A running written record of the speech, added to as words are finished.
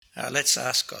Let's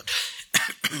ask God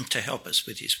to help us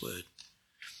with his word.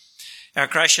 Our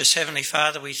gracious Heavenly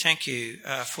Father, we thank you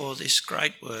for this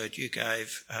great word you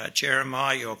gave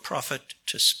Jeremiah, your prophet,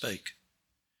 to speak.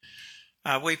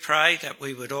 We pray that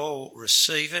we would all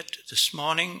receive it this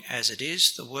morning as it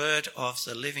is the word of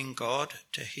the living God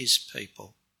to his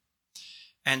people,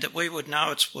 and that we would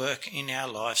know its work in our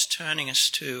lives, turning us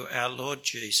to our Lord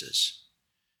Jesus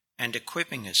and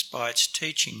equipping us by its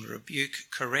teaching, rebuke,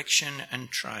 correction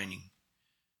and training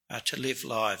to live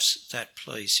lives that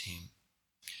please him.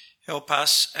 Help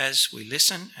us as we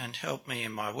listen, and help me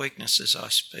in my weakness as I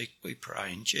speak, we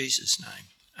pray in Jesus' name.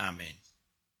 Amen.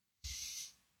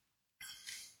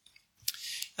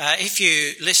 If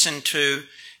you listen to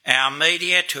our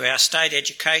media, to our state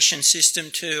education system,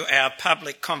 to our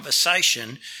public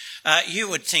conversation, you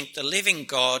would think the living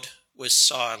God was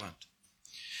silent.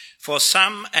 For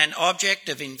some, an object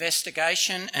of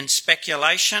investigation and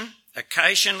speculation,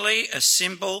 occasionally a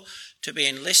symbol to be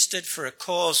enlisted for a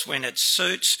cause when it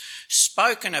suits,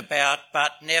 spoken about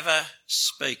but never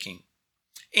speaking.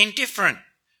 Indifferent,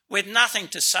 with nothing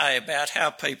to say about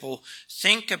how people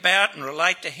think about and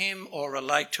relate to him or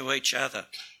relate to each other.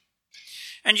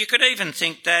 And you could even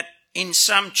think that in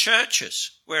some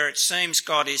churches, where it seems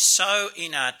God is so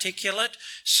inarticulate,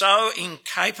 so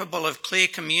incapable of clear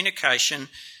communication,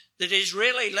 that it is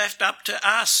really left up to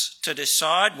us to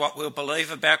decide what we'll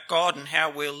believe about God and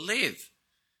how we'll live.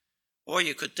 Or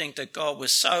you could think that God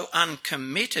was so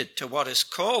uncommitted to what is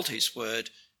called his word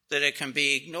that it can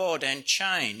be ignored and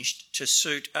changed to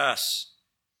suit us.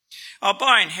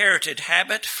 By inherited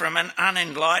habit from an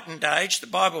unenlightened age, the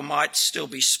Bible might still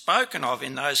be spoken of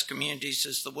in those communities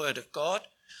as the word of God,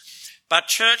 but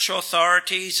church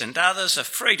authorities and others are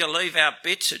free to leave out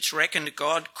bits it's reckoned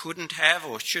God couldn't have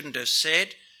or shouldn't have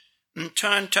said, and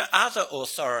turn to other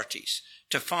authorities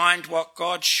to find what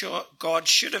God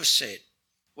should have said,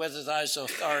 whether those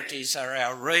authorities are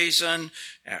our reason,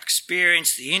 our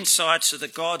experience, the insights of the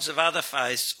gods of other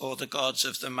faiths, or the gods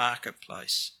of the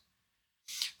marketplace.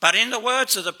 But in the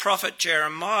words of the prophet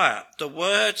Jeremiah, the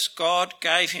words God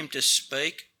gave him to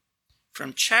speak,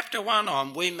 from chapter 1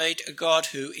 on, we meet a God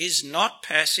who is not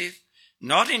passive,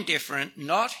 not indifferent,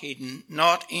 not hidden,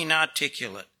 not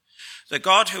inarticulate. The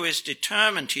God who is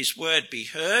determined his word be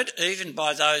heard, even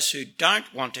by those who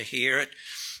don't want to hear it.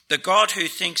 The God who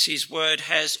thinks his word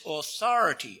has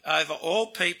authority over all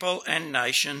people and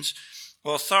nations,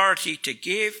 authority to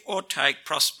give or take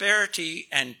prosperity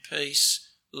and peace,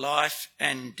 life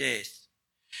and death.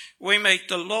 We meet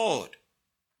the Lord,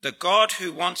 the God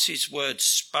who wants his word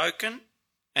spoken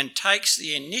and takes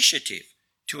the initiative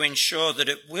to ensure that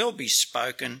it will be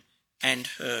spoken and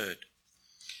heard.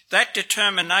 That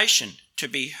determination to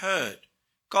be heard,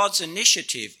 God's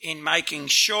initiative in making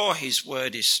sure his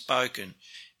word is spoken,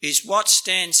 is what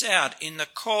stands out in the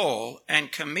call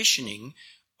and commissioning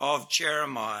of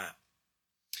Jeremiah.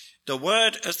 The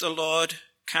word of the Lord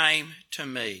came to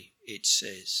me, it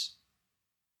says.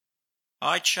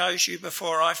 I chose you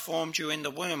before I formed you in the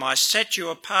womb. I set you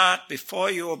apart before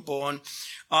you were born.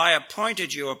 I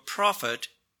appointed you a prophet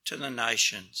to the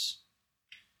nations.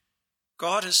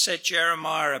 God has set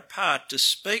Jeremiah apart to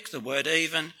speak the word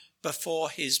even before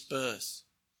his birth.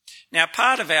 Now,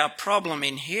 part of our problem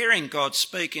in hearing God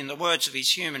speak in the words of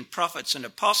his human prophets and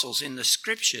apostles in the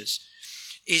scriptures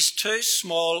is too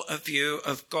small a view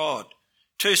of God,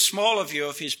 too small a view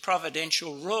of his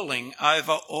providential ruling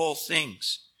over all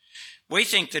things. We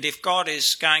think that if God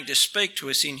is going to speak to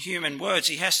us in human words,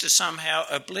 he has to somehow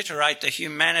obliterate the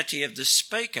humanity of the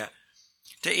speaker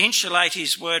to insulate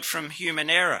his word from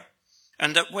human error.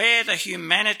 And that where the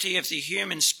humanity of the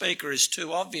human speaker is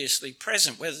too obviously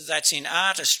present, whether that's in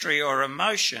artistry or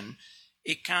emotion,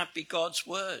 it can't be God's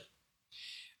word.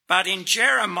 But in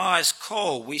Jeremiah's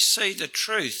call, we see the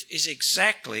truth is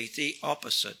exactly the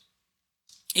opposite.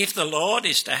 If the Lord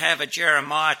is to have a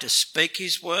Jeremiah to speak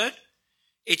his word,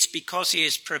 it's because he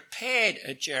has prepared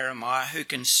a Jeremiah who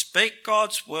can speak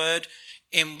God's word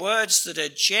in words that are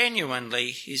genuinely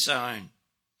his own.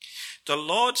 The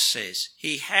Lord says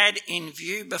he had in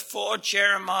view before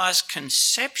Jeremiah's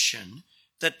conception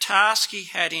the task he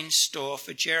had in store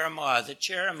for Jeremiah, that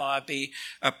Jeremiah be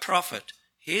a prophet,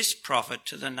 his prophet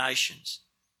to the nations.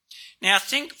 Now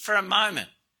think for a moment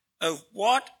of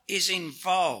what is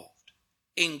involved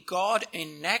in God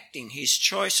enacting his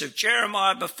choice of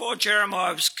Jeremiah before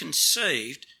Jeremiah was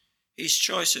conceived, his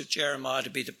choice of Jeremiah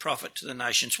to be the prophet to the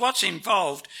nations. What's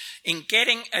involved in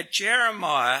getting a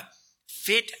Jeremiah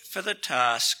fit for the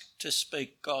task to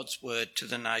speak God's word to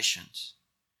the nations?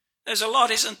 There's a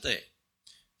lot, isn't there?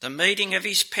 The meeting of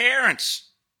his parents,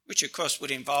 which of course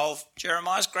would involve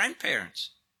Jeremiah's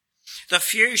grandparents. The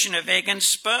fusion of egg and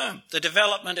sperm, the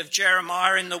development of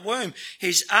Jeremiah in the womb,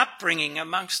 his upbringing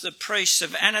amongst the priests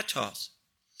of Anatoth.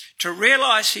 To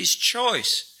realise his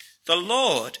choice, the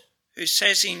Lord, who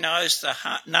says he knows the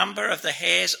number of the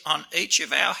hairs on each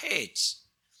of our heads,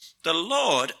 the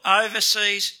Lord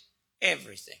oversees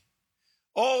everything.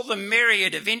 All the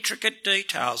myriad of intricate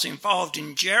details involved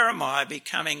in Jeremiah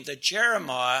becoming the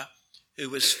Jeremiah who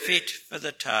was fit for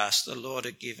the task the Lord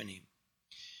had given him.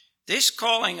 This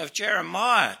calling of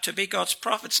Jeremiah to be God's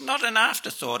prophet is not an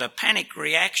afterthought, a panic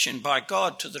reaction by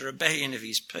God to the rebellion of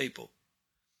his people,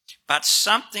 but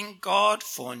something God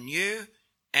foreknew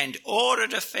and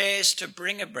ordered affairs to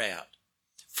bring about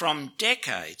from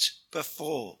decades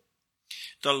before.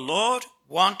 The Lord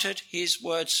wanted his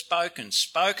word spoken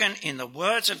in the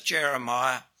words of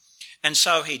Jeremiah, and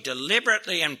so he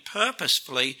deliberately and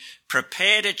purposefully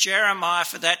prepared a Jeremiah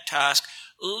for that task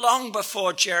long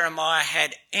before Jeremiah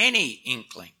had any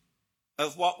inkling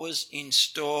of what was in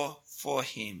store for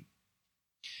him.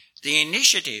 The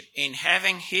initiative in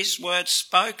having his word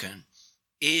spoken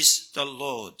is the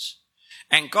Lord's.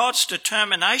 And God's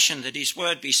determination that his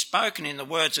word be spoken in the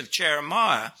words of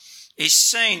Jeremiah is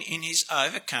seen in his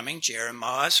overcoming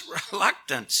Jeremiah's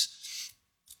reluctance.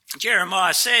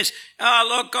 Jeremiah says, "Oh,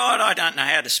 Lord God, I don't know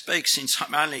how to speak since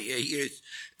I'm only a youth."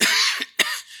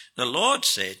 The Lord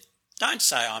said, "Don't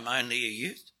say I'm only a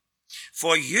youth,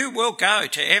 for you will go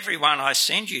to everyone I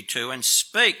send you to and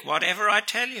speak whatever I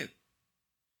tell you.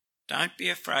 Don't be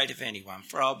afraid of anyone,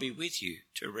 for I'll be with you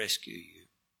to rescue you."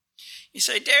 You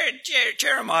see,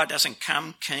 Jeremiah doesn't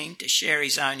come keen to share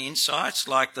his own insights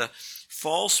like the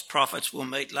false prophets we'll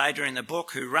meet later in the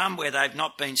book who run where they've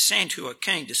not been sent, who are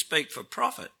keen to speak for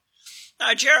profit.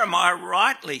 No, Jeremiah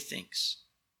rightly thinks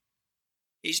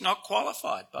he's not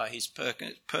qualified by his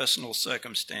personal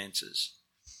circumstances.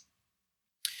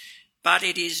 But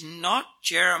it is not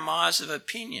Jeremiah's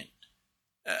opinion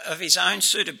of his own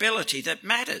suitability that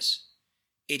matters.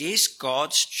 It is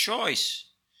God's choice,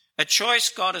 a choice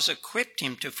God has equipped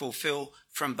him to fulfill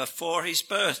from before his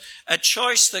birth, a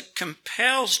choice that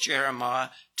compels Jeremiah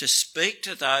to speak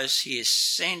to those he has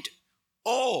sent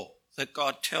all that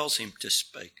God tells him to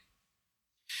speak.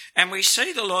 And we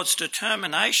see the Lord's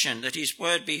determination that his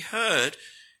word be heard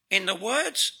in the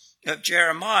words of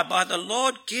Jeremiah, by the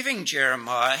Lord giving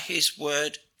Jeremiah his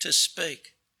word to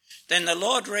speak. Then the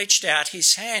Lord reached out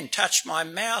his hand, touched my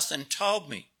mouth and told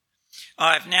me,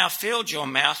 "I have now filled your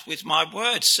mouth with my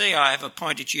words. See, I have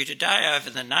appointed you today over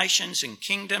the nations and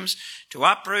kingdoms to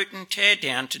uproot and tear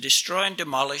down, to destroy and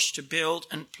demolish, to build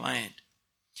and plant."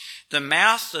 The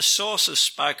mouth, the source of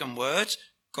spoken words,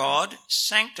 God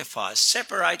sanctifies,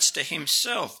 separates to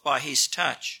himself by his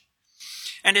touch.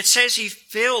 And it says he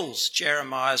fills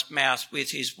Jeremiah's mouth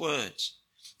with his words.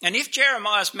 And if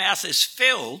Jeremiah's mouth is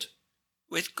filled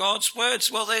with God's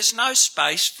words, well, there's no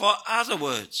space for other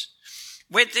words.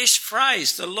 With this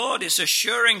phrase, the Lord is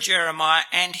assuring Jeremiah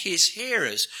and his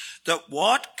hearers that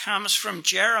what comes from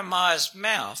Jeremiah's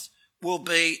mouth will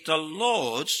be the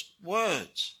Lord's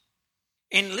words.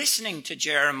 In listening to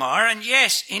Jeremiah, and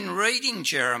yes, in reading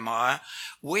Jeremiah,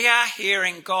 we are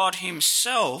hearing God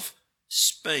himself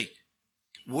speak.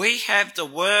 We have the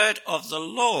word of the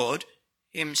Lord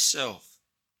himself.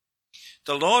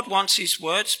 The Lord wants his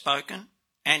word spoken,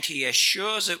 and he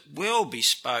assures it will be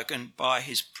spoken by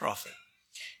his prophet.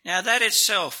 Now that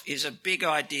itself is a big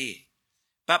idea.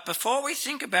 But before we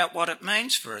think about what it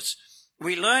means for us,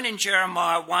 we learn in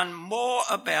Jeremiah 1 more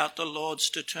about the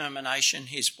Lord's determination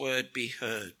his word be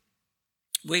heard.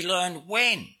 We learn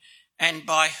when and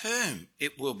by whom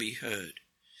it will be heard.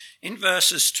 In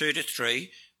verses 2 to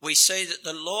 3, we see that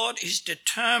the Lord is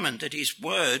determined that his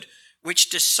word, which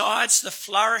decides the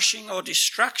flourishing or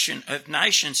destruction of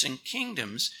nations and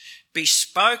kingdoms, be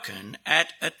spoken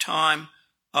at a time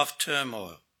of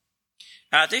turmoil.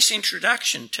 This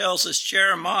introduction tells us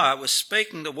Jeremiah was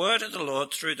speaking the word of the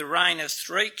Lord through the reign of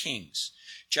 3 kings,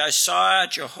 Josiah,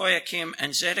 Jehoiakim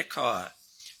and Zedekiah,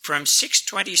 from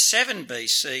 627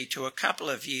 BC to a couple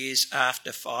of years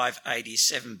after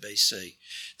 587 BC.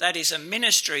 That is a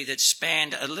ministry that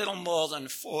spanned a little more than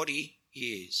 40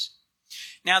 years.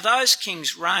 Now those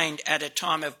kings reigned at a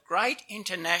time of great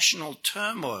international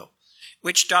turmoil,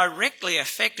 which directly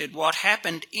affected what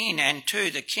happened in and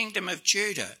to the kingdom of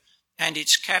Judah and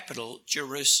its capital,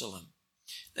 Jerusalem.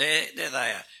 There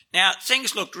they are. Now,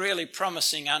 things looked really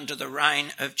promising under the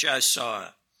reign of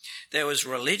Josiah. There was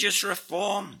religious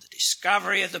reform, the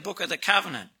discovery of the Book of the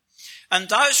Covenant, and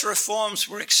those reforms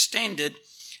were extended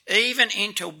even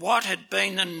into what had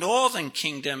been the northern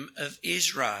kingdom of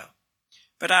Israel,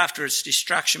 but after its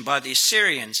destruction by the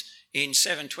Assyrians in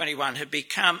 721 had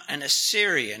become an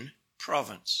Assyrian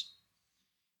province.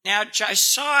 Now,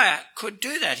 Josiah could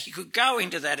do that. He could go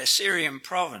into that Assyrian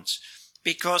province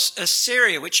because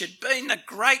Assyria, which had been the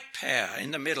great power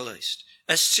in the Middle East,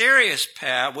 Assyria's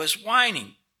power was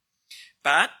waning.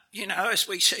 But, as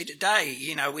we see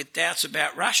today, with doubts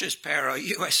about Russia's power or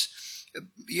the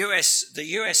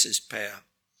US's power,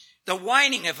 the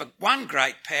waning of one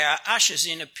great power ushers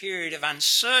in a period of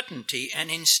uncertainty and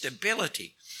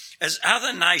instability as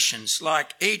other nations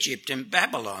like Egypt and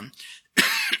Babylon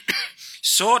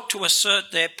sought to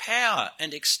assert their power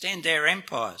and extend their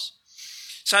empires.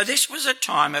 So this was a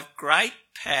time of great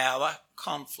power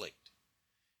conflict.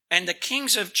 And the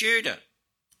kings of Judah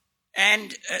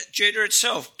and Judah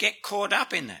itself get caught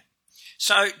up in that.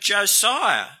 So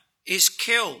Josiah is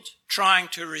killed trying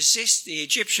to resist the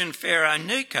Egyptian Pharaoh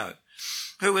Necho,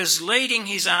 who was leading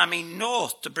his army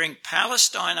north to bring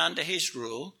Palestine under his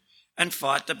rule and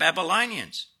fight the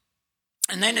Babylonians.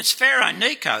 And then it's Pharaoh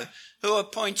Necho who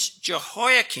appoints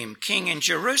Jehoiakim king in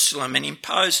Jerusalem and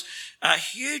imposed a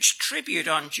huge tribute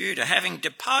on Judah, having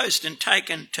deposed and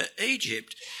taken to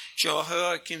Egypt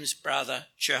Jehoiakim's brother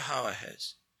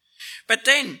Jehoahaz. But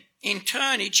then, in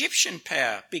turn, Egyptian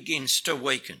power begins to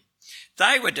weaken.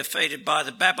 They were defeated by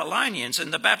the Babylonians,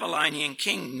 and the Babylonian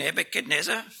king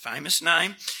Nebuchadnezzar, famous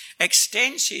name,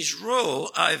 extends his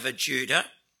rule over Judah,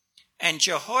 and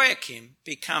Jehoiakim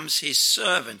becomes his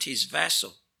servant, his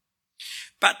vassal.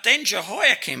 But then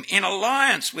Jehoiakim, in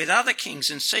alliance with other kings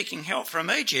and seeking help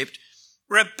from Egypt,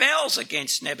 rebels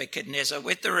against Nebuchadnezzar,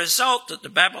 with the result that the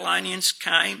Babylonians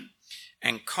came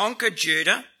and conquered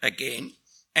Judah again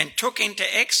and took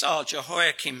into exile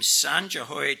Jehoiakim's son,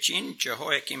 Jehoiachin,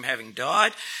 Jehoiakim having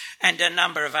died, and a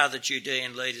number of other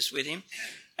Judean leaders with him.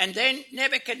 And then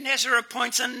Nebuchadnezzar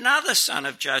appoints another son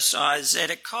of Josiah,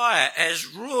 Zedekiah,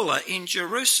 as ruler in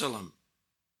Jerusalem.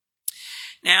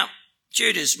 Now,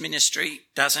 Judah's ministry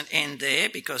doesn't end there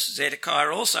because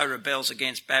Zedekiah also rebels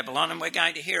against Babylon, and we're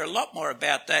going to hear a lot more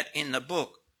about that in the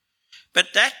book.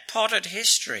 But that potted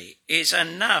history is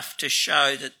enough to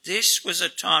show that this was a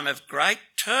time of great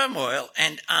turmoil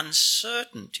and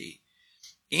uncertainty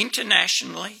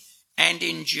internationally and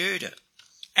in Judah.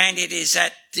 And it is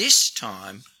at this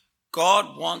time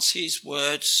God wants his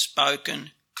word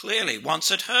spoken clearly,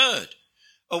 wants it heard.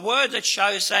 A word that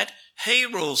shows that he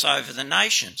rules over the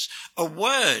nations. A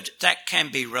word that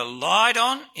can be relied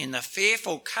on in the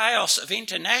fearful chaos of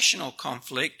international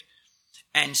conflict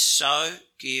and so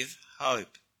give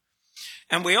hope.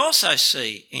 And we also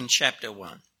see in chapter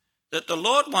 1 that the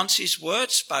Lord wants his word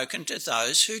spoken to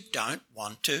those who don't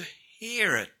want to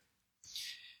hear it.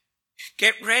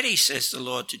 Get ready, says the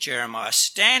Lord to Jeremiah.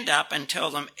 Stand up and tell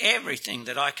them everything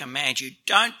that I command you.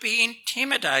 Don't be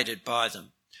intimidated by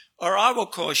them, or I will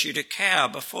cause you to cower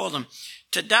before them.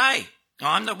 Today,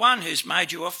 I'm the one who's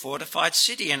made you a fortified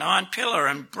city, an iron pillar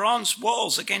and bronze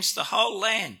walls against the whole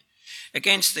land,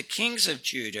 against the kings of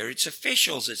Judah, its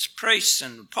officials, its priests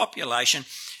and population.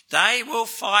 They will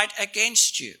fight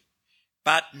against you,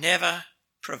 but never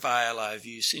prevail over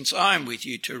you, since I am with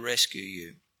you to rescue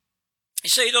you. You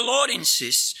see, the Lord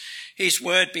insists his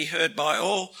word be heard by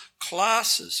all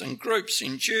classes and groups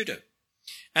in Judah,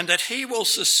 and that he will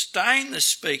sustain the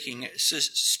speaking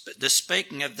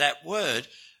of that word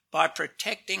by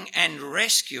protecting and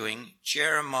rescuing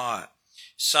Jeremiah,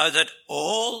 so that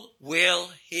all will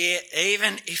hear,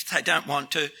 even if they don't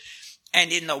want to,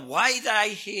 and in the way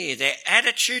they hear, their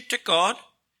attitude to God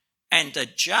and the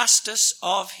justice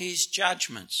of his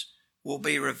judgments will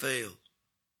be revealed.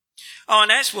 Oh,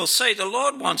 and as we'll see, the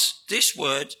Lord wants this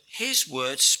word, his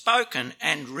word, spoken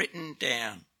and written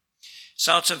down.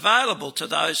 So it's available to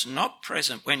those not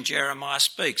present when Jeremiah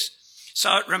speaks.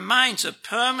 So it remains a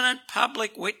permanent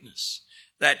public witness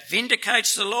that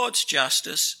vindicates the Lord's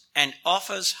justice and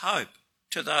offers hope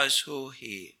to those who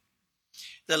hear.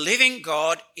 The living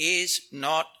God is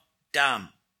not dumb,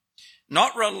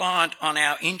 not reliant on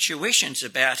our intuitions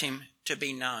about him to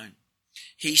be known.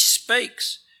 He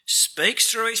speaks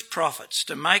through his prophets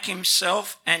to make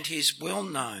himself and his will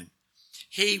known.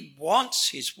 He wants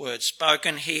his word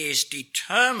spoken. He is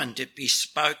determined to be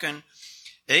spoken,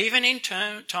 even in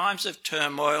times of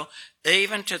turmoil,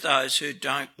 even to those who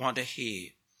don't want to hear.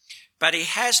 But he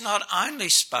has not only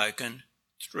spoken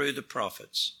through the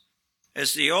prophets.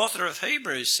 As the author of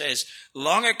Hebrews says,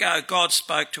 long ago God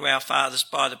spoke to our fathers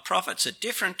by the prophets at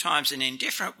different times and in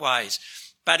different ways.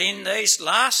 But in these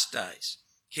last days,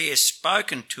 he has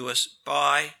spoken to us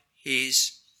by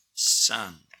his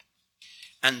Son.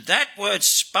 And that word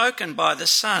spoken by the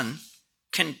Son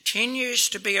continues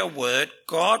to be a word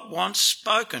God wants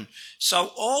spoken,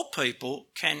 so all people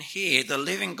can hear the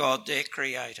living God, their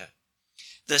Creator.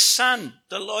 The Son,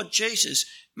 the Lord Jesus,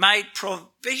 made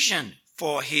provision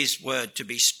for his word to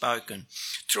be spoken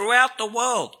throughout the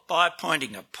world by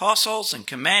appointing apostles and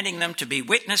commanding them to be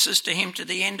witnesses to him to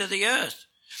the end of the earth,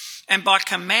 and by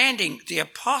commanding the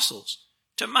apostles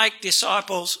to make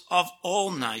disciples of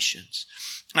all nations,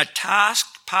 a task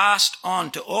passed on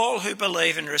to all who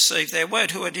believe and receive their word,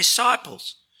 who are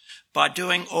disciples, by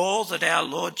doing all that our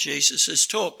Lord Jesus has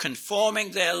taught,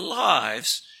 conforming their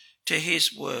lives to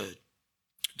his word.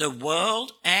 The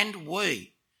world and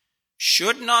we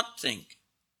should not think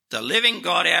the living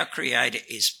God, our Creator,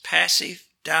 is passive,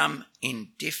 dumb,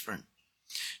 indifferent.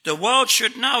 The world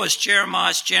should know, as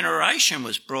Jeremiah's generation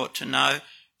was brought to know,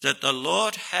 that the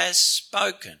Lord has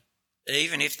spoken,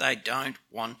 even if they don't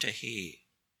want to hear.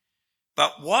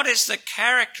 But what is the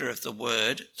character of the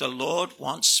word the Lord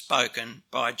wants spoken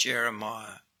by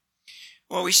Jeremiah?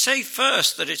 Well, we see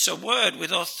first that it's a word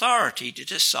with authority to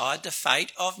decide the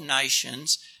fate of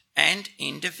nations and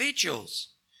individuals.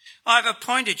 I've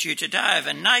appointed you today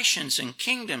over nations and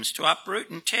kingdoms to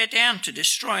uproot and tear down, to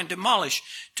destroy and demolish,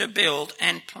 to build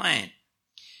and plant.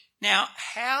 Now,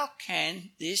 how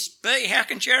can this be? How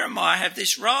can Jeremiah have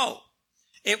this role?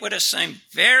 It would have seemed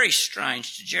very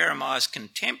strange to Jeremiah's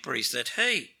contemporaries that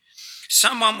he,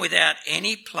 someone without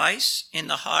any place in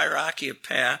the hierarchy of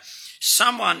power,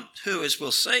 someone who, as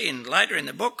we'll see later in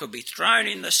the book, could be thrown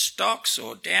in the stocks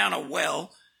or down a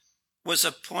well, was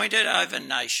appointed over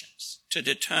nations to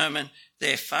determine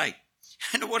their fate.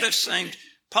 And it would have seemed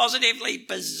positively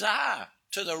bizarre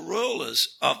to the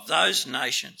rulers of those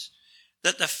nations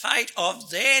that the fate of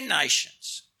their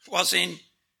nations was in,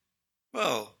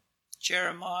 well,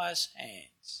 Jeremiah's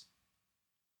hands.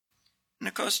 And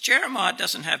of course, Jeremiah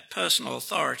doesn't have personal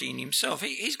authority in himself.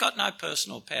 He's got no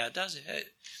personal power, does he?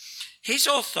 His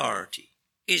authority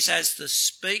is as the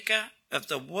speaker of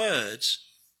the words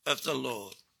of the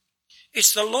Lord.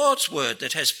 It's the Lord's word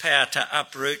that has power to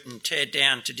uproot and tear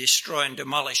down, to destroy and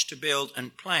demolish, to build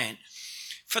and plant.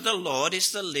 For the Lord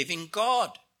is the living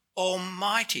God,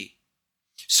 almighty.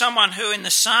 Someone who, in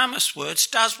the psalmist's words,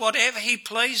 does whatever he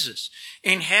pleases,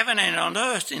 in heaven and on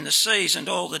earth, in the seas and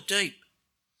all the deep.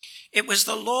 It was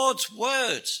the Lord's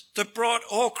words that brought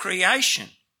all creation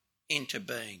into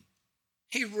being.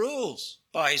 He rules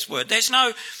by his word. There's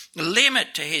no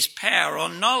limit to his power or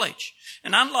knowledge.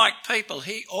 And unlike people,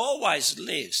 he always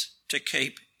lives to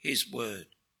keep his word.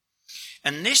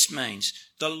 And this means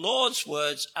the Lord's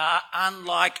words are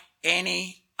unlike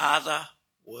any other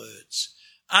words,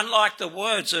 unlike the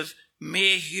words of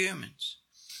mere humans.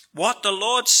 What the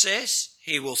Lord says,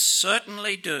 he will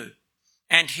certainly do.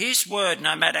 And his word,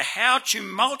 no matter how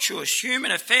tumultuous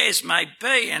human affairs may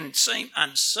be and seem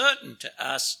uncertain to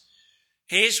us,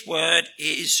 his word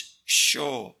is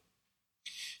sure.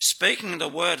 Speaking the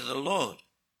word of the Lord,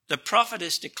 the prophet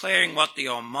is declaring what the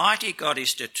Almighty God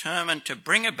is determined to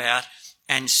bring about,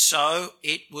 and so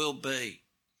it will be.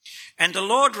 And the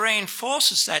Lord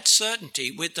reinforces that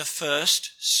certainty with the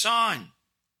first sign.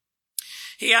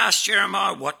 He asked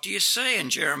Jeremiah, "What do you see?"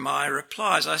 And Jeremiah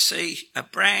replies, "I see a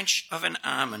branch of an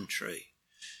almond tree."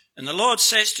 And the Lord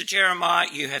says to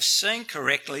Jeremiah, "You have seen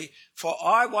correctly, for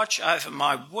I watch over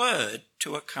my word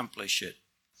to accomplish it."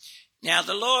 Now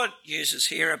the Lord uses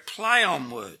here a play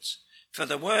on words, for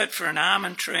the word for an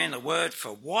almond tree and the word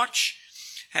for watch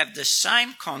have the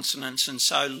same consonants, and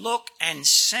so look and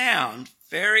sound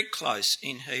very close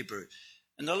in Hebrew.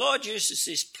 And the Lord uses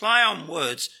this play on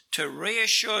words to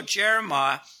reassure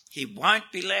Jeremiah he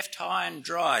won't be left high and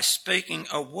dry, speaking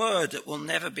a word that will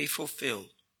never be fulfilled.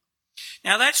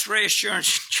 Now that's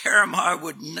reassurance Jeremiah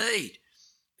would need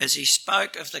as he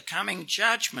spoke of the coming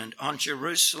judgment on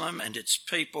Jerusalem and its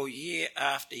people year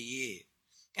after year.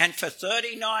 And for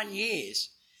 39 years,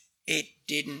 it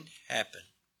didn't happen.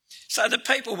 So the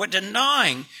people were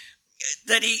denying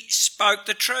that he spoke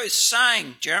the truth,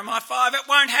 saying, Jeremiah 5, it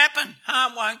won't happen,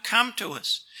 harm won't come to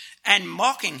us. And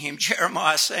mocking him,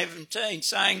 Jeremiah 17,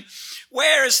 saying,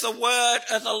 where is the word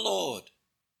of the Lord?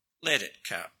 Let it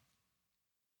come.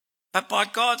 But by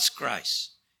God's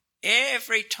grace,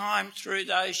 every time through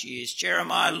those years,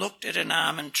 Jeremiah looked at an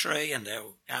almond tree, and there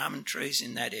were almond trees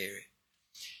in that area,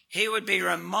 he would be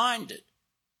reminded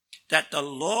that the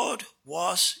Lord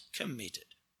was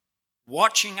committed,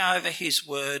 watching over his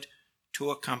word to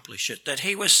accomplish it, that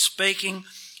he was speaking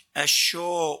a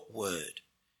sure word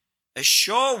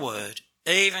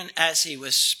even as he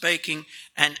was speaking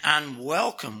an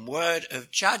unwelcome word of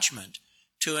judgment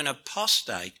to an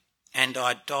apostate and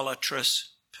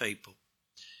idolatrous people.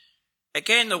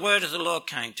 Again, the word of the Lord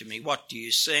came to me, what do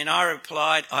you see? And I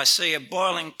replied, I see a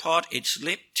boiling pot, its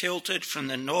lip tilted from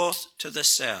the north to the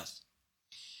south.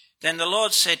 Then the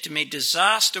Lord said to me,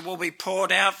 disaster will be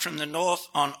poured out from the north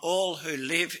on all who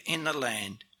live in the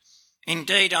land.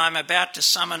 Indeed, I am about to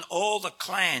summon all the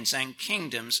clans and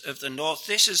kingdoms of the north.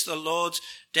 This is the Lord's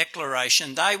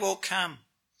declaration. They will come,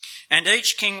 and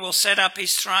each king will set up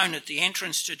his throne at the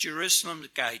entrance to Jerusalem's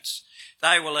gates.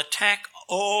 They will attack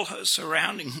all her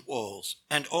surrounding walls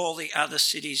and all the other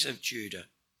cities of Judah.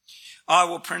 I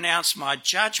will pronounce my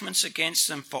judgments against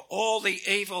them for all the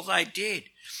evil they did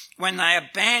when they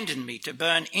abandoned me to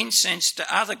burn incense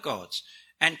to other gods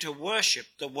and to worship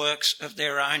the works of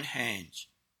their own hands.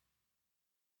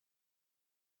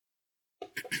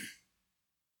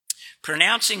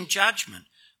 Pronouncing judgment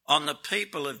on the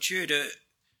people of Judah,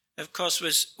 of course,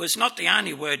 was not the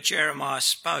only word Jeremiah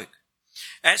spoke.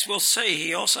 As we'll see,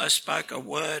 he also spoke a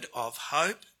word of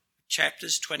hope,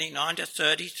 chapters 29 to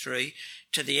 33,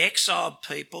 to the exiled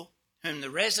people whom the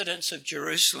residents of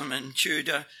Jerusalem and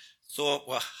Judah thought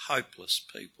were hopeless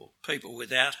people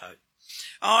without hope.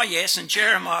 Oh yes, and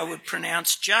Jeremiah would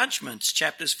pronounce judgments,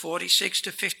 chapters 46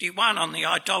 to 51, on the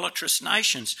idolatrous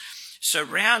nations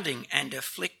surrounding and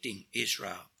afflicting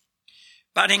Israel.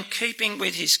 But in keeping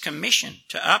with his commission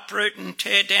to uproot and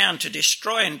tear down, to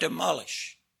destroy and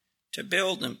demolish, to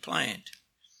build and plant,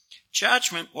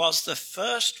 judgment was the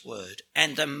first word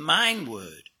and the main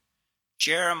word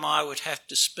Jeremiah would have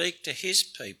to speak to his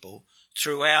people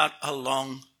throughout a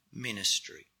long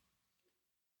ministry.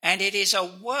 And it is a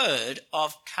word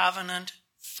of covenant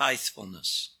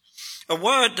faithfulness, a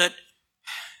word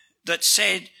that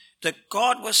said that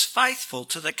God was faithful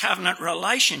to the covenant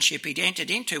relationship he'd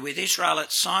entered into with Israel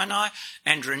at Sinai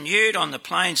and renewed on the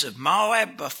plains of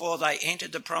Moab before they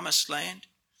entered the promised land.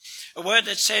 A word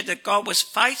that said that God was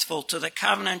faithful to the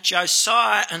covenant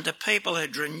Josiah and the people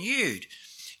had renewed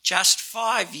just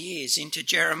 5 years into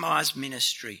Jeremiah's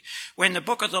ministry, when the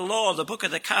book of the law, the book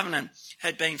of the covenant,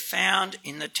 had been found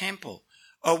in the temple.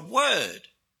 A word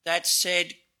that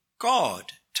said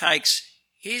God takes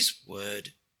his word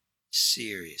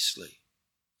seriously.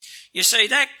 You see,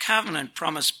 that covenant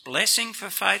promised blessing for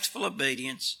faithful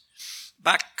obedience,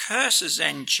 but curses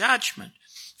and judgment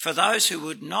for those who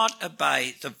would not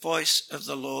obey the voice of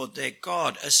the Lord their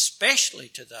God, especially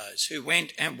to those who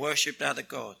went and worshipped other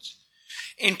gods.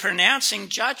 In pronouncing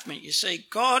judgment, you see,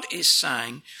 God is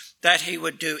saying that he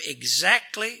would do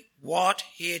exactly what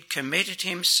he had committed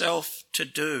himself to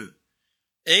do,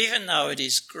 even though it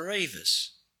is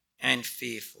grievous and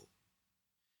fearful.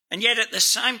 And yet at the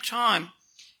same time,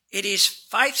 it is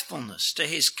faithfulness to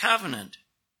his covenant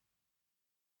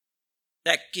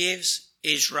that gives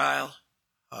Israel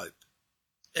hope,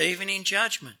 even in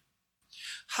judgment.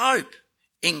 Hope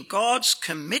in God's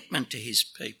commitment to his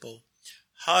people,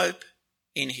 hope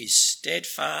in his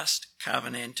steadfast,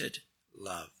 covenanted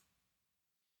love.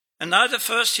 And though the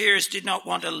first hearers did not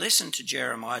want to listen to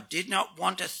Jeremiah, did not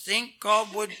want to think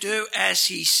God would do as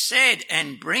he said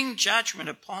and bring judgment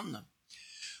upon them,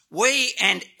 we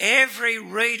and every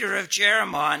reader of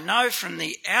Jeremiah know from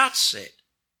the outset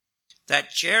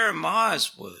that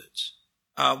Jeremiah's words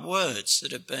are words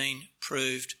that have been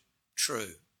proved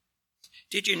true.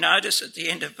 Did you notice at the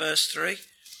end of verse 3?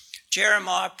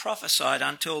 Jeremiah prophesied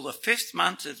until the 5th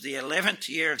month of the 11th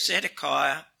year of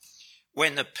Zedekiah,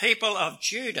 when the people of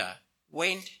Judah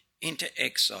went into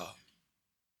exile.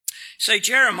 So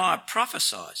Jeremiah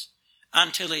prophesies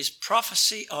until his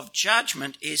prophecy of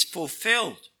judgment is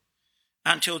fulfilled,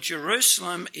 until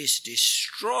Jerusalem is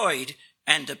destroyed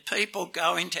and the people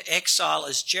go into exile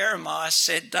as Jeremiah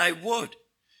said they would.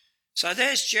 So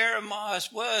there's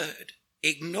Jeremiah's word,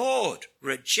 ignored,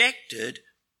 rejected,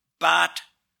 but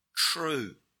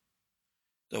true.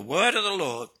 The word of the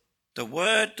Lord, the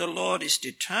word the Lord is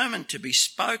determined to be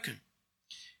spoken,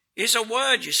 is a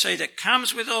word, you see, that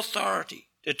comes with authority,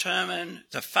 determine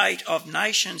the fate of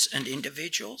nations and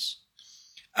individuals.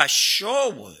 A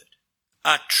sure word,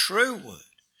 a true word,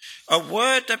 a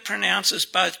word that pronounces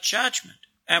both judgment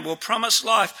and will promise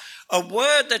life, a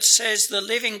word that says the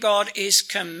living God is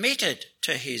committed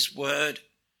to his word,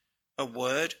 a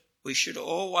word we should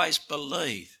always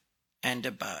believe and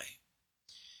obey.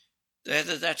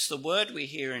 Whether that's the word we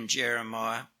hear in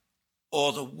Jeremiah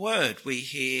or the word we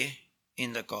hear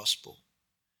in the gospel.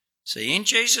 See, in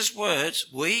Jesus' words,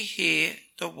 we hear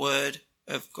the word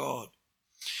of God.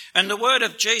 And the word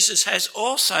of Jesus has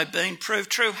also been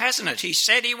proved true, hasn't it? He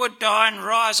said he would die and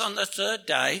rise on the 3rd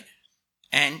day,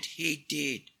 and he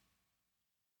did.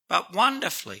 But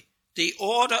wonderfully, the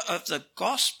order of the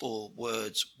gospel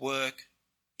word's work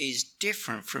is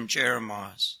different from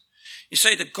Jeremiah's. You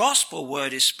see, the gospel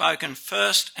word is spoken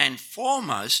first and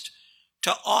foremost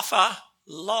to offer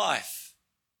life,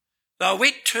 though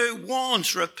it too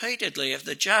warns repeatedly of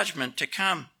the judgment to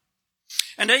come.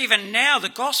 And even now the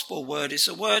gospel word is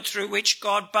a word through which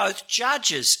God both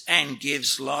judges and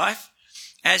gives life,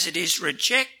 as it is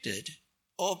rejected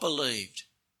or believed.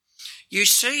 You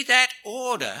see that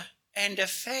order and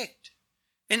effect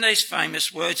in these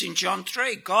famous words in John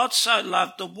 3. God so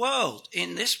loved the world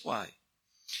in this way.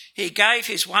 He gave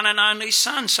his one and only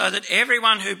Son so that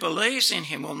everyone who believes in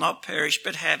him will not perish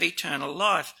but have eternal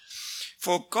life.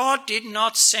 For God did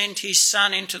not send his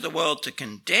Son into the world to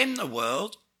condemn the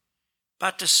world,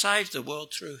 but to save the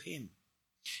world through him.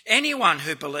 Anyone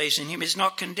who believes in him is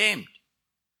not condemned,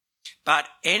 but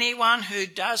anyone who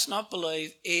does not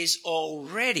believe is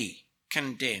already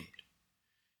condemned,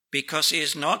 because he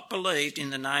has not believed in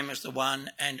the name of the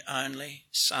one and only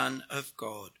Son of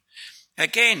God.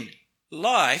 Again,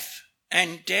 life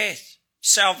and death,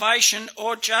 salvation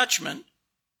or judgment,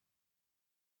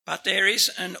 but there is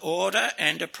an order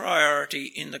and a priority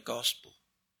in the gospel.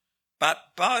 But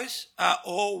both are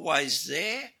always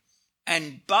there,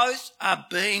 and both are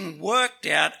being worked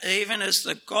out even as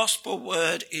the gospel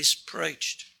word is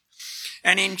preached.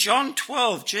 And in John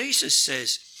 12, Jesus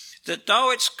says that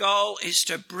though its goal is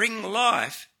to bring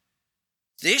life,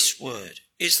 this word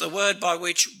is the word by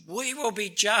which we will be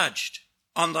judged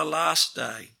on the last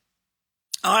day.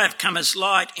 I have come as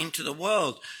light into the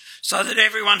world, so that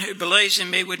everyone who believes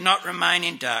in me would not remain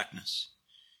in darkness.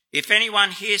 If anyone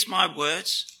hears my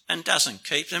words and doesn't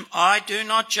keep them, I do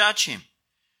not judge him.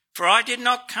 For I did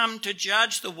not come to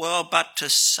judge the world, but to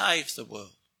save the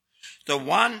world. The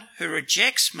one who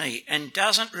rejects me and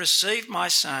doesn't receive my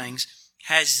sayings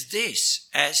has this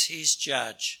as his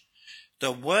judge.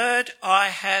 The word I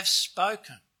have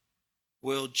spoken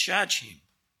will judge him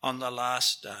on the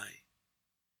last day.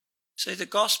 See, the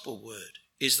gospel word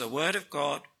is the word of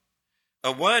God,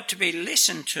 a word to be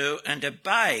listened to and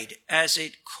obeyed as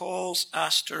it calls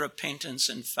us to repentance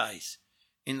and faith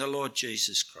in the Lord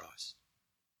Jesus Christ.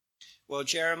 Well,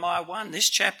 Jeremiah 1, this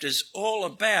chapter is all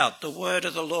about the word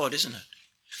of the Lord, isn't it?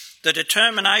 The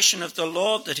determination of the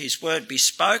Lord that his word be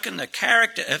spoken, the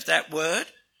character of that word,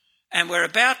 and we're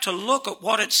about to look at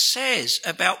what it says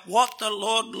about what the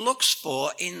Lord looks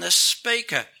for in the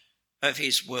speaker of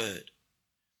his word.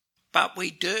 But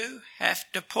we do have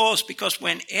to pause, because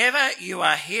whenever you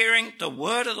are hearing the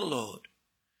word of the Lord,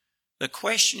 the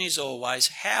question is always,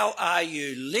 how are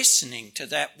you listening to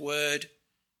that word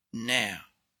now?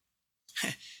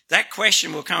 That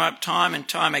question will come up time and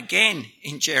time again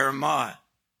in Jeremiah.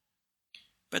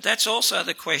 But that's also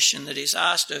the question that is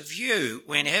asked of you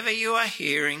whenever you are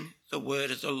hearing the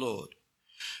word of the Lord.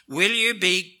 Will you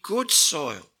be good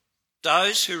soil,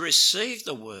 those who receive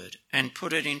the word and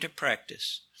put it into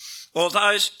practice? Or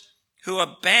those who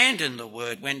abandon the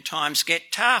word when times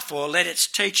get tough, or let its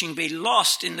teaching be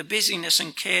lost in the busyness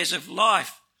and cares of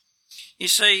life? You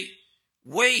see,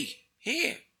 we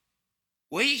hear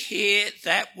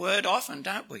that word often,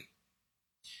 don't we?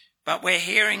 But we're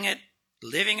hearing it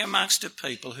living amongst a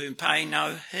people who pay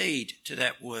no heed to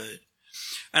that word.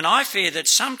 And I fear that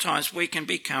sometimes we can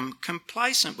become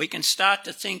complacent. We can start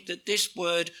to think that this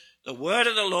word, the word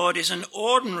of the Lord, is an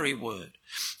ordinary word,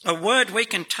 a word we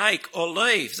can take or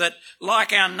leave, that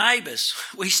like our neighbours,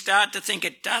 we start to think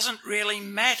it doesn't really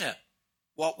matter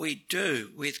what we do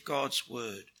with God's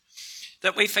word.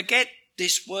 That we forget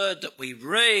this word that we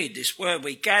read, this word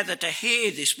we gather to hear,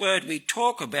 this word we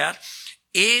talk about,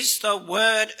 is the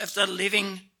word of the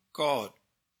living God.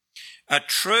 A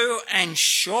true and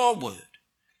sure word,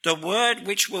 the word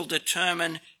which will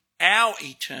determine our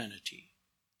eternity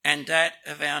and that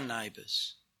of our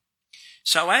neighbours.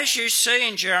 So as you see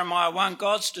in Jeremiah 1,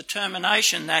 God's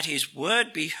determination that his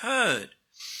word be heard,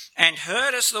 and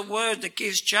heard as the word that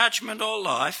gives judgment or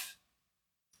life,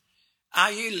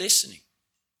 are you listening?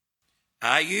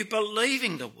 Are you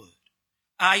believing the word?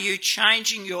 Are you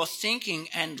changing your thinking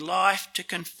and life to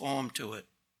conform to it,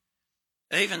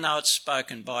 even though it's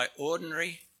spoken by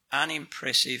ordinary,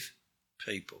 unimpressive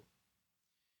people?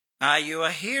 Are you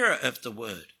a hearer of the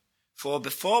word? For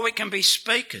before we can be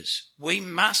speakers, we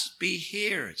must be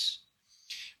hearers.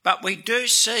 But we do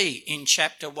see in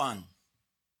chapter 1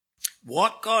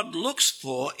 what God looks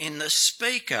for in the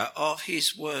speaker of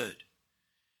his word.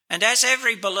 And as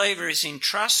every believer is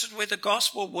entrusted with the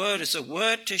gospel word as a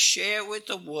word to share with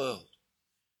the world,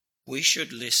 we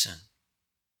should listen.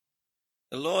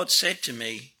 The Lord said to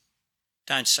me,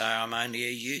 "Don't say I'm only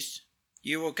a youth.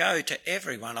 You will go to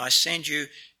everyone I send you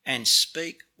and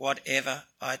speak whatever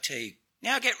I tell you.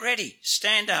 Now get ready,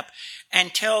 stand up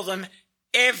and tell them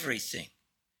everything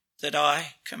that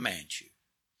I command you."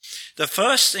 The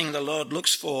first thing the Lord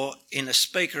looks for in the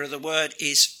speaker of the word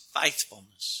is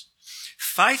faithfulness.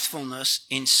 Faithfulness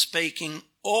in speaking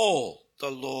all the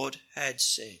Lord had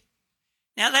said.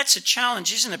 Now that's a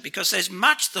challenge, isn't it? Because there's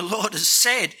much the Lord has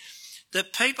said the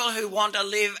people who want to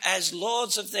live as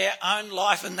lords of their own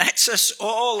life, and that's us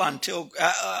all until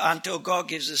God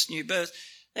gives us new birth.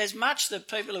 There's much that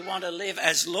people who want to live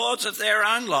as lords of their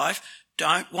own life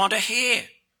don't want to hear.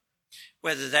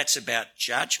 Whether that's about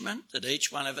judgment, that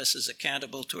each one of us is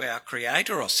accountable to our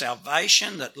Creator, or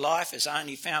salvation, that life is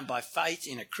only found by faith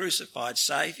in a crucified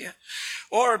Saviour,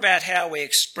 or about how we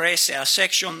express our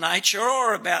sexual nature,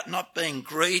 or about not being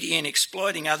greedy and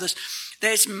exploiting others.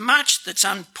 There's much that's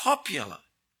unpopular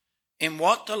in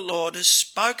what the Lord has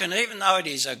spoken, even though it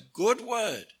is a good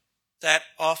word that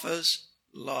offers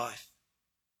life.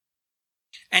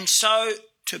 And so,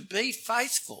 to be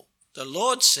faithful, the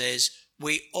Lord says,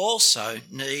 we also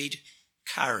need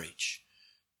courage.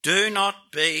 Do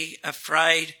not be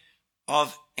afraid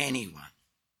of anyone.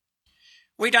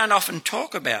 We don't often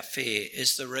talk about fear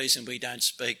as the reason we don't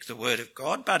speak the word of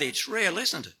God, but it's real,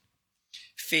 isn't it?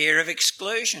 Fear of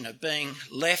exclusion, of being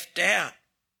left out.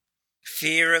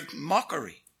 Fear of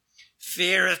mockery.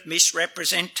 Fear of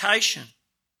misrepresentation.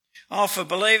 For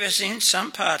believers in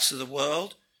some parts of the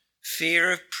world,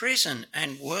 fear of prison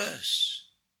and worse.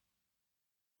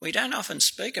 We don't often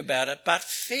speak about it, but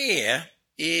fear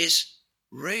is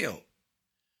real.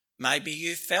 Maybe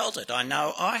you felt it. I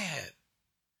know I have.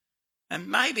 And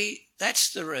maybe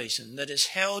that's the reason that has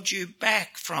held you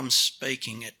back from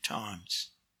speaking at times.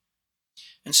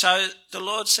 And so the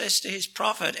Lord says to his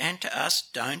prophet and to us,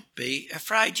 don't be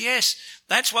afraid. Yes,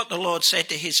 that's what the Lord said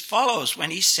to his followers when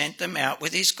he sent them out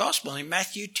with his gospel in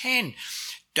Matthew 10.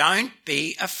 Don't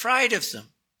be afraid of them.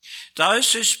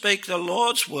 Those who speak the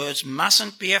Lord's words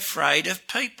mustn't be afraid of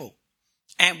people.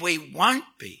 And we won't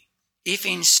be if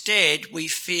instead we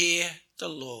fear the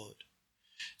Lord.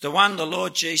 The one the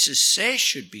Lord Jesus says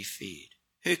should be feared,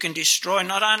 who can destroy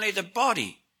not only the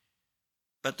body,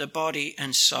 but the body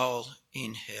and soul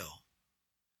in hell.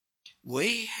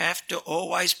 We have to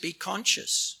always be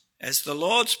conscious, as the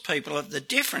Lord's people, of the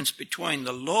difference between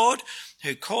the Lord,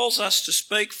 who calls us to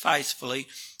speak faithfully,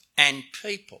 and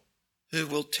people who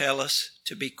will tell us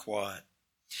to be quiet.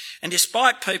 And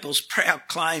despite people's proud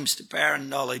claims to power and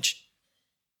knowledge,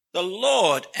 the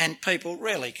Lord and people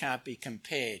really can't be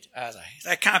compared, are they?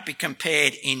 They can't be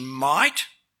compared in might.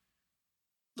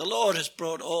 The Lord has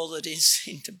brought all that is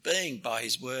into being by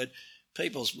his word.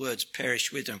 People's words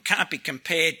perish with them. Can't be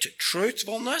compared to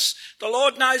truthfulness. The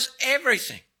Lord knows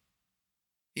everything.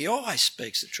 He always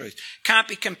speaks the truth. Can't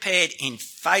be compared in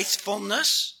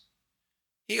faithfulness.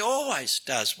 He always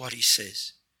does what he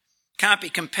says. Can't be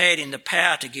compared in the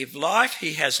power to give life.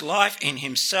 He has life in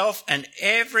himself, and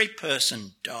every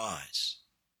person dies.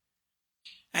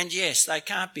 And yes, they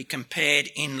can't be compared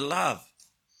in love.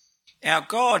 Our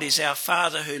God is our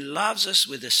Father who loves us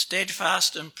with a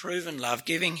steadfast and proven love,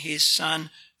 giving his Son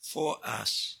for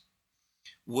us.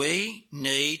 We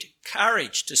need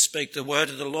courage to speak the word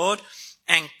of the Lord,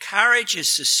 and courage is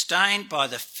sustained by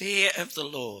the fear of the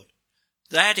Lord.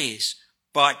 That is,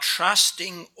 by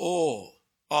trusting awe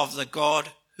of the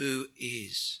God who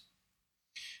is.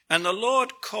 And the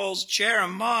Lord calls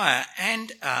Jeremiah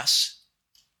and us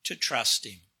to trust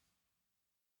him.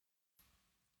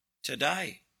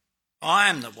 Today, I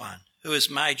am the one who has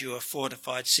made you a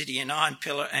fortified city, an iron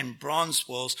pillar and bronze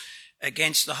walls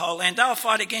against the whole land. They'll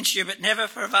fight against you, but never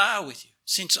prevail with you,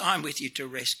 since I'm with you to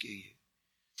rescue you.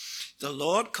 The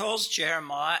Lord calls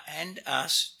Jeremiah and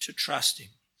us to trust him,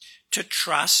 to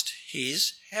trust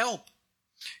his help.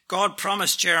 God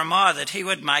promised Jeremiah that he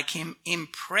would make him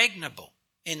impregnable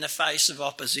in the face of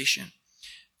opposition.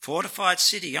 Fortified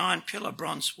city, iron pillar,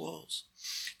 bronze walls.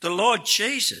 The Lord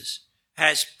Jesus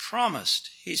has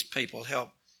promised his people help.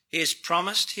 He has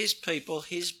promised his people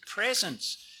his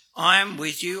presence. I am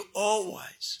with you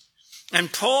always.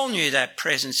 And Paul knew that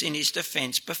presence in his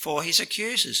defence before his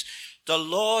accusers. The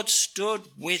Lord stood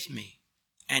with me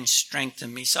and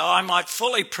strengthened me, so I might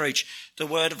fully preach the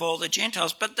word of all the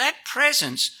Gentiles. But that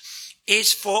presence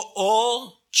is for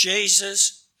all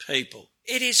Jesus' people.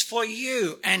 It is for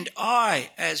you and I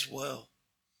as well.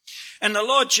 And the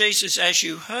Lord Jesus, as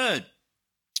you heard,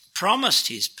 promised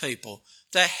his people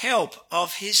the help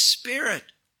of his Spirit.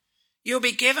 You'll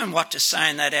be given what to say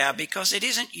in that hour, because it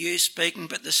isn't you speaking,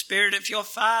 but the Spirit of your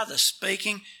Father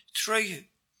speaking through you.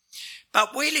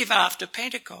 But we live after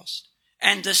Pentecost,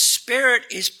 and the Spirit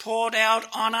is poured out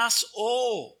on us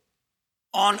all,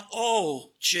 on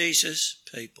all Jesus'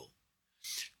 people.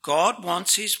 God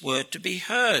wants his word to be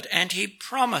heard, and he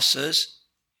promises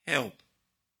help.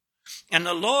 And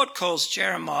the Lord calls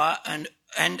Jeremiah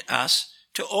and us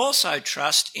to also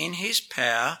trust in his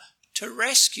power to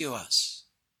rescue us.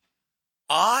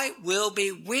 I will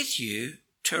be with you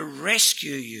to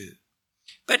rescue you.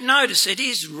 But notice, it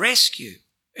is rescue.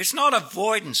 It's not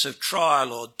avoidance of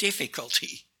trial or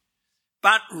difficulty,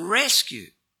 but rescue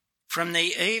from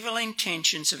the evil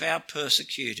intentions of our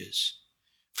persecutors,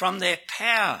 from their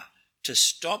power to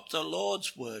stop the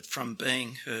Lord's word from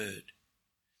being heard.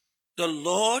 The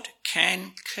Lord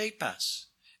can keep us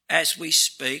as we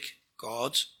speak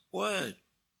God's word.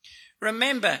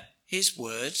 Remember his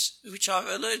words, which I've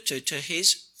alluded to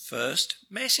his first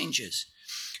messengers.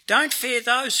 Don't fear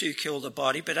those who kill the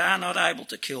body but are not able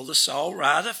to kill the soul.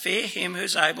 Rather, fear him who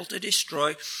is able to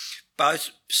destroy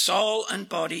both soul and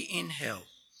body in hell.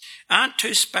 Aren't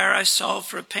 2 sparrows sold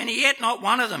for a penny? Yet not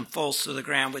one of them falls to the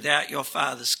ground without your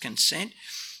Father's consent.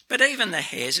 But even the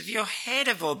hairs of your head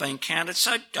have all been counted,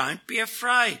 so don't be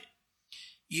afraid.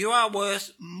 You are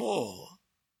worth more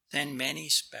than many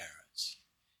sparrows.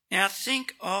 Now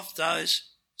think of those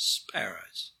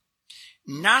sparrows.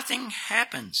 Nothing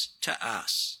happens to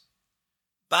us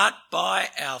but by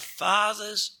our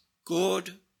Father's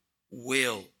good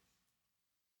will.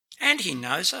 And he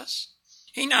knows us.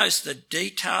 He knows the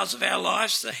details of our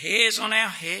lives, the hairs on our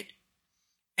head,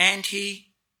 and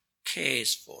he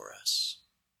cares for us.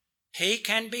 He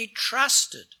can be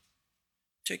trusted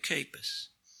to keep us.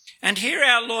 And hear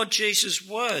our Lord Jesus'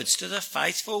 words to the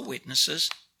faithful witnesses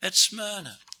at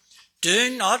Smyrna.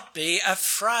 Do not be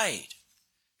afraid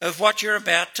of what you're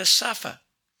about to suffer.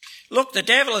 Look, the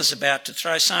devil is about to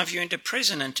throw some of you into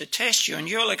prison and to test you, and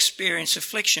you'll experience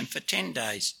affliction for 10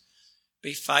 days.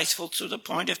 Be faithful to the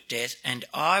point of death, and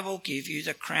I will give you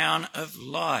the crown of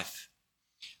life.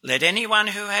 Let anyone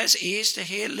who has ears to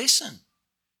hear listen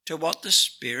to what the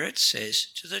Spirit says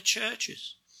to the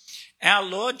churches. Our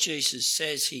Lord Jesus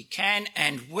says he can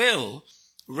and will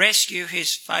rescue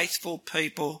his faithful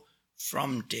people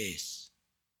from death.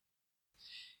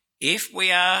 If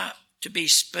we are to be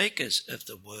speakers of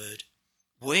the word,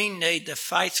 we need the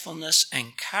faithfulness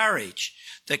and courage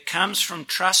that comes from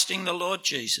trusting the Lord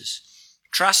Jesus,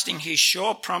 trusting his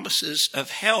sure promises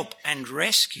of help and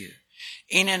rescue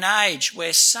in an age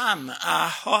where some are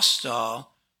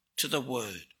hostile to the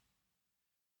word.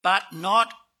 But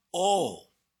not all.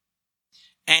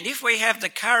 And if we have the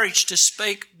courage to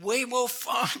speak, we will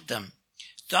find them,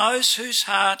 those whose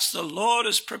hearts the Lord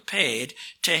has prepared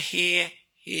to hear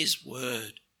his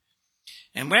word.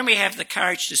 And when we have the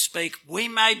courage to speak, we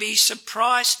may be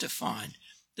surprised to find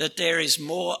that there is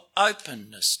more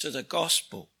openness to the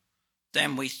gospel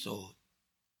than we thought.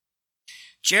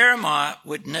 Jeremiah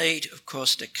would need, of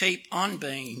course, to keep on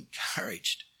being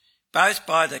encouraged, both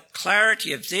by the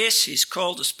clarity of this, his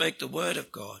call to speak the word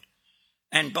of God,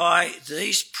 and by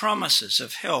these promises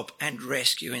of help and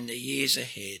rescue in the years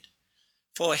ahead.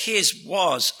 For his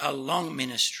was a long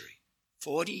ministry,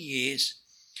 40 years,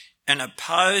 an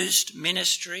opposed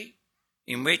ministry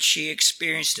in which he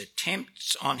experienced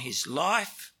attempts on his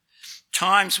life,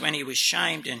 times when he was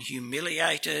shamed and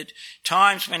humiliated,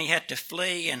 times when he had to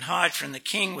flee and hide from the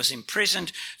king, was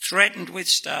imprisoned, threatened with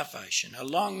starvation. A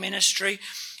long ministry,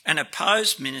 an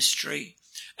opposed ministry,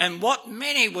 and what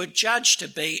many would judge to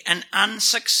be an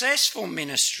unsuccessful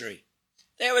ministry.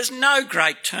 There was no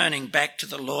great turning back to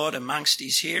the Lord amongst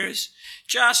his hearers,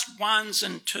 just ones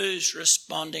and twos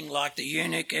responding like the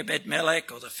eunuch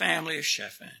Ebed-Melech or the family of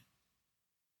Shaphan.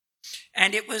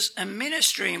 And it was a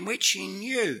ministry in which he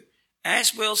knew,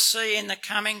 as we'll see in the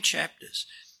coming chapters,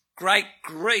 great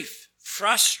grief,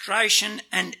 frustration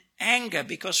and anger,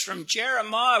 because from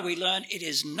Jeremiah we learn it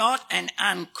is not an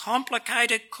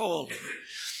uncomplicated calling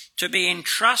to be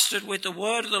entrusted with the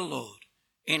word of the Lord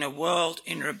in a world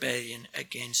in rebellion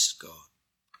against God.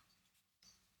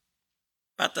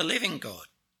 But the living God,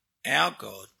 our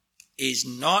God, is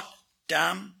not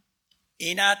dumb,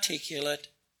 inarticulate,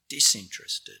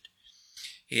 disinterested.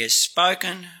 He has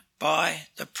spoken by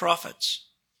the prophets.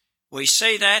 We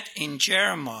see that in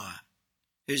Jeremiah,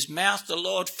 whose mouth the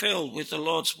Lord filled with the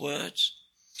Lord's words.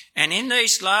 And in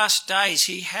these last days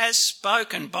he has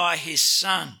spoken by his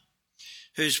Son,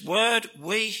 whose word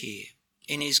we hear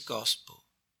in his gospel.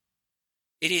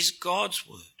 It is God's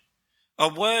word, a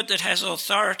word that has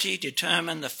authority to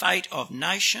determine the fate of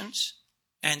nations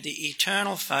and the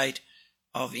eternal fate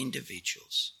of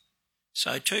individuals.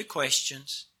 So 2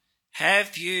 questions.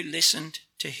 Have you listened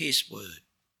to his word?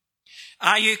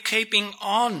 Are you keeping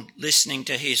on listening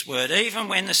to his word, even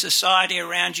when the society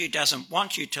around you doesn't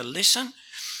want you to listen,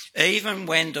 even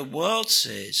when the world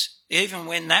says, even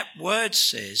when that word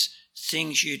says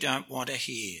things you don't want to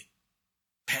hear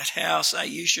about how, say,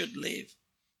 you should live,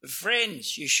 the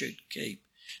friends you should keep,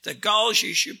 the goals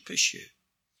you should pursue?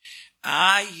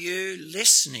 Are you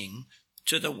listening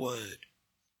to the word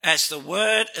as the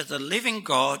word of the living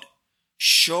God,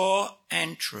 sure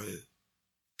and true,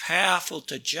 powerful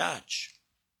to judge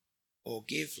or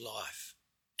give life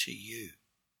to you?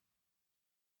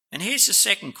 And here's the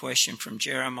second question from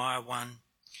Jeremiah 1.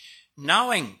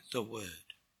 Knowing the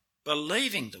word,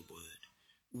 believing the word,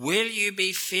 will you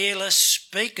be fearless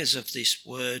speakers of this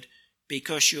word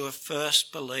because you have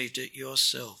first believed it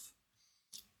yourself?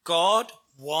 God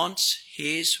wants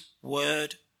his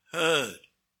word heard,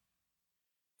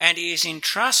 and he is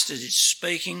entrusted in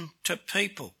speaking to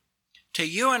people, to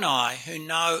you and I who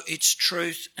know its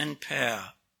truth and power.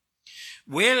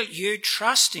 Will you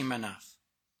trust him enough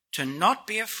to not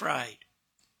be afraid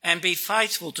and be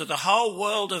faithful to the whole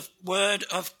word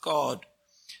of God,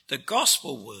 the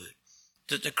gospel word,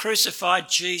 that the crucified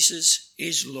Jesus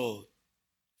is Lord,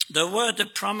 the word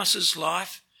that promises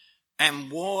life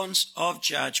and warns of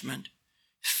judgment,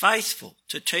 faithful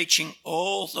to teaching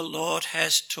all the Lord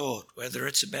has taught, whether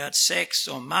it's about sex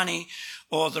or money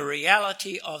or the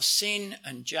reality of sin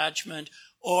and judgment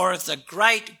or of the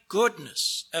great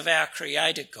goodness of our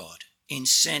Creator God in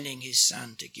sending his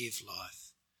Son to give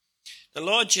life. The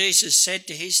Lord Jesus said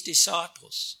to his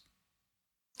disciples,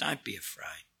 don't be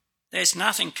afraid. There's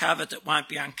nothing covered that won't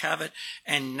be uncovered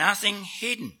and nothing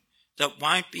hidden that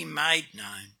won't be made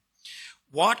known.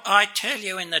 What I tell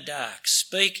you in the dark,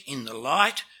 speak in the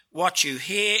light. What you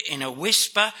hear in a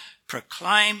whisper,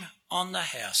 proclaim on the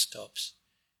housetops.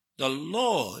 The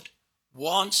Lord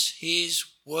wants his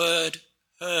word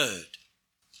heard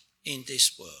in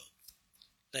this world.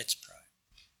 Let's pray.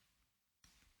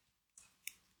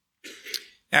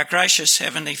 Our gracious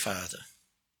Heavenly Father,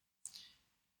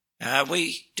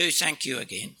 we do thank you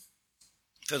again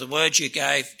for the words you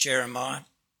gave Jeremiah.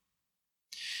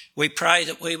 We pray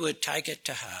that we would take it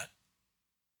to heart.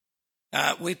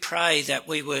 We pray that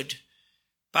we would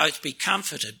both be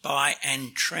comforted by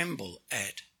and tremble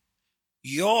at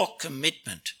your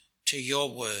commitment to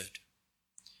your word,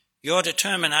 your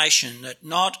determination that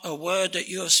not a word that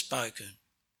you have spoken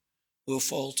will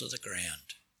fall to the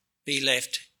ground, be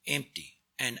left empty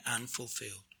and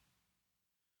unfulfilled.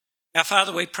 Now,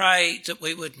 Father, we pray that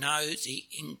we would know the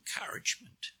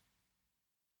encouragement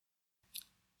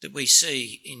that we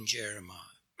see in Jeremiah,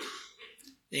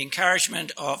 the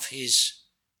encouragement of his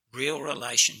real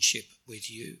relationship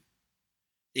with you,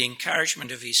 the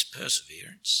encouragement of his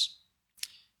perseverance,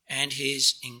 and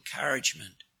his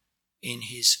encouragement in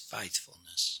his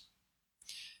faithfulness.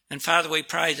 And Father, we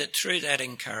pray that through that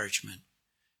encouragement,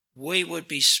 we would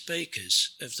be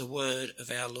speakers of the word of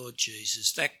our Lord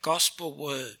Jesus, that gospel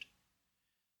word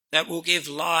that will give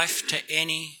life to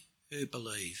any who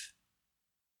believe,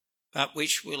 but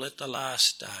which will at the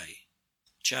last day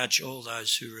judge all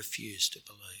those who refuse to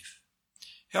believe.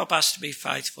 Help us to be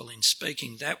faithful in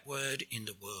speaking that word in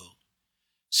the world,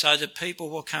 so that people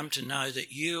will come to know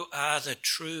that you are the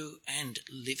true and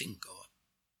living God,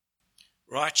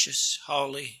 righteous,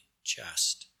 holy,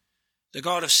 just, the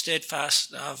God of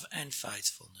steadfast love and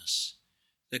faithfulness,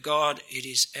 the God it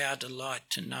is our delight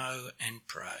to know and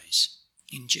praise.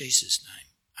 In Jesus' name,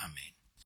 amen.